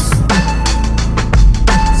most.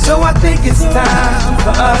 So I think it's time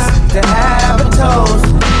for us to have a toast.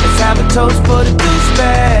 Let's have a toast for the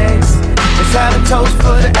douchebags. Let's have a toast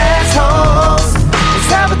for the assholes.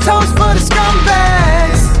 Let's have a toast for the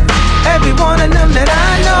scumbags. Every one of them that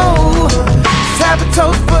I know. Let's have a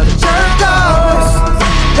toast for the jerk-offs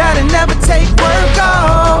that'll never take work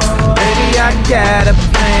off. Baby, I got a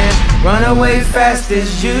plan. Run away fast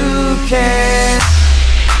as you can.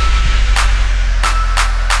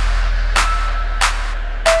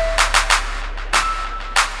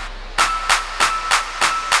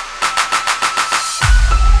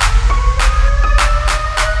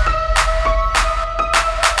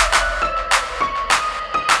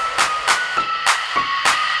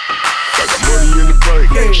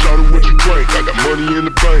 Shout out what you drink, I got money in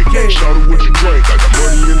the bank. Shout out what you drink, I got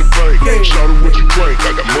money in the bank. Shout out what you drink,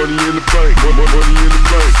 I got money in the bank. Money in the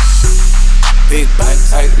bank. Big bank,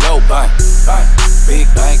 tight, low bank. Big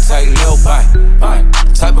bank, tight, low bank.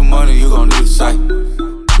 Type of money you gon' need a sight.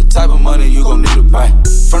 The Type of money you gon' need to buy.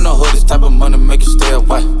 From the hood, this type of money make you stay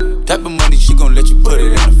away. Type of money she gon' let you put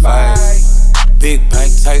it in the fight. Big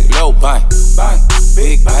bank, tight, low bank.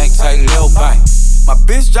 Big bank, tight, low bank. My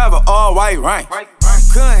bitch drive an all white rank.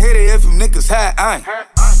 Couldn't hit it if you niggas had aim.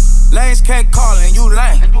 Lanes can't call and you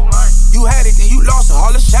lame. You had it, then you lost it,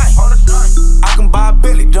 all the shame. I can buy a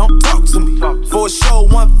Billy, don't talk to me. For a show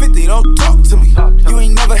 150, don't talk to me. You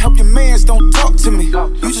ain't never help your mans, don't talk to me.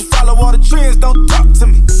 You just follow all the trends, don't talk to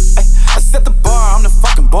me. Ay, I set the bar, I'm the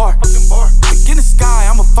fucking bar. Like in the sky,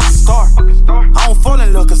 I'm a fucking star. I don't fall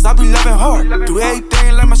in love, cause I be loving hard. Do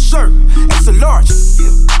everything like my shirt, extra large.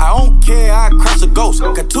 I don't care, I crash a ghost.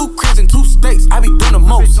 Got 2 cribs and 2 states, I be doing the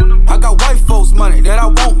most. I got white folks' money that I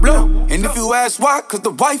won't blow. And if you ask why, cause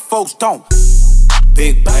the white folks don't.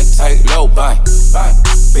 Big bank, tight, low bank.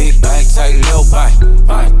 Big bank, tight, low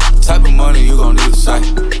bank. Type of money you gon' need to say.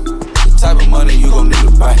 The type of money you gon' need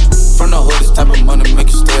to buy. From the hood, this type of money make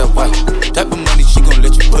you stay away. Type of money she gon'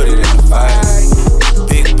 let you put it in the fight.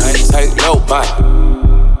 Big bank, tight, low bank.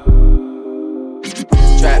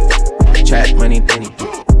 Trap money, penny.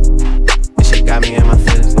 This shit got me in my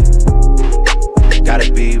feelings.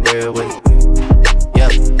 Gotta be real with it. Yeah.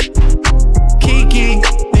 Kiki,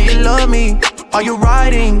 do you love me? Are you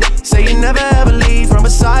riding? Say you never ever leave from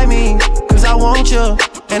beside me. Cause I want you,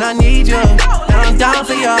 and I need you. And I'm down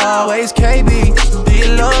for you always, KB. Do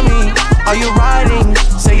you love me? Are you riding?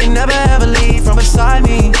 Say you never ever leave from beside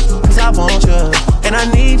me. Cause I want you, and I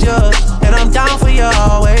need you. And I'm down for you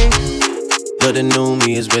always. But the new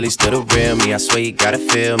me is really still the real me. I swear you gotta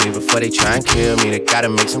feel me before they try and kill me. They gotta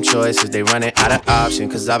make some choices, they running out of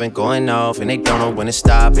options. Cause I've been going off and they don't know when to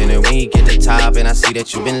stop. And when you get to top, and I see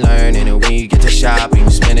that you've been learning. And when you get to shopping,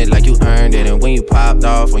 you spend it like you earned it. And when you popped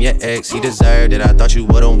off on your ex, he deserved it. I thought you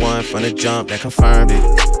would've won from the jump, that confirmed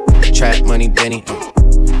it. Trap money, Benny.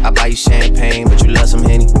 I buy you champagne, but you love some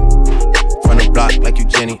Henny. From the block like you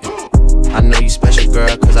Jenny. I know you special,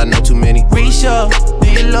 girl, cause I know too many. Risha, do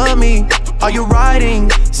you love me? Are you riding?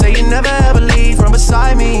 Say you never ever leave from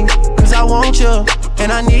beside me. Cause I want you,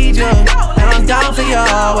 and I need you. And I'm down for you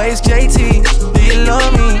always, JT. Do you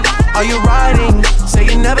love me? Are you riding? Say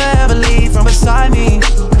you never ever leave from beside me.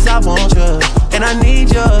 Cause I want you, and I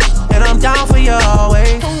need you. And I'm down for you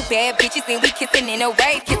always. 2 bad bitches and we kissing in a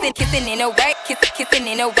wave. Kissing in a wave. Kissing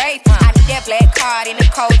in a wave. I need that black card in the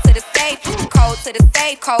code to the safe. Code to the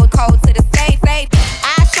safe. Code to the safe.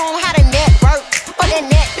 I show 'em how to network. For that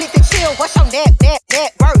Netflix and chill, what's your net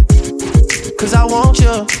worth? Cause I want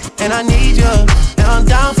you, and I need you. And I'm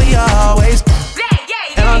down for you always.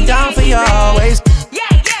 And I'm down for you always.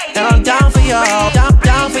 And I'm down for you,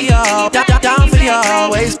 down for you, down for you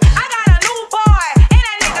always. I got a new boy, and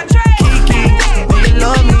that nigga Trey. Kiki, do you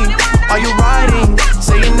love me? Are you riding?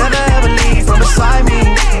 Say you never ever leave from beside me.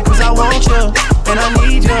 Cause I want you, and I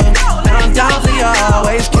need you. And I'm down for you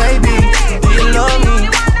always, KB. Do you love me?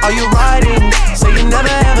 Are you riding? Say you never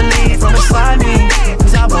ever leave from beside me.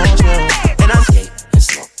 Cause I want you, and I'm skate and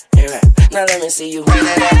slow and rap. Now let me see you bring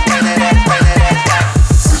that ass, bring that ass, bring that ass back.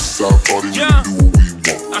 It's our party, we can do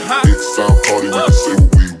what we want. It's our party, we can say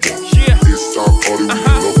what we want. It's our party, we can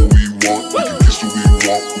love what we want. We can kiss what we want, we can screw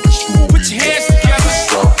what we want. Put your hands together. It's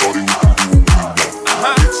our party, we can do what we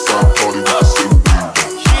want. It's our party, we can say what we want.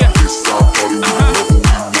 It's our party, we can love what we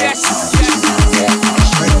want. We can kiss what we want, we can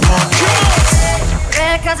screw what we want.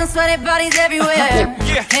 Red cups and sweaty bodies everywhere.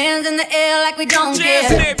 Hands in the air like we don't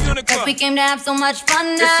care. Cause we came to have so much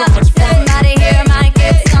fun now. Everybody here might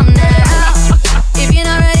get some now. If you're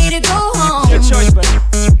not ready to go home,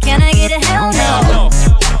 can I get a hell no?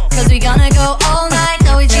 Cause we gonna go all night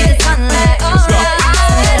till we see the sunlight. Alright.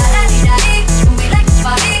 We like to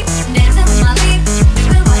party, dancing with my lead,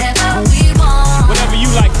 doing whatever we want. Whatever you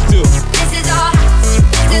like to do. This is our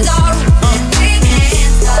room, and we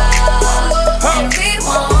can't stop, and we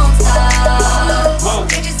won't stop.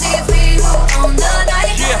 Can't you see it's we on the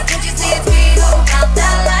night? Can't you see it's we out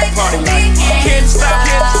that light? We can't stop,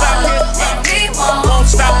 and we won't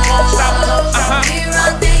stop. We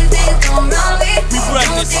run things don't run me.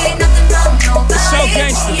 Don't take nothing from nobody. It's so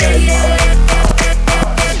gangsta, baby.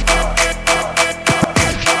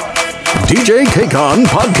 DJ Kaycon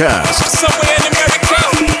Podcast. Somewhere in America,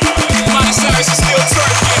 Miley Cyrus is still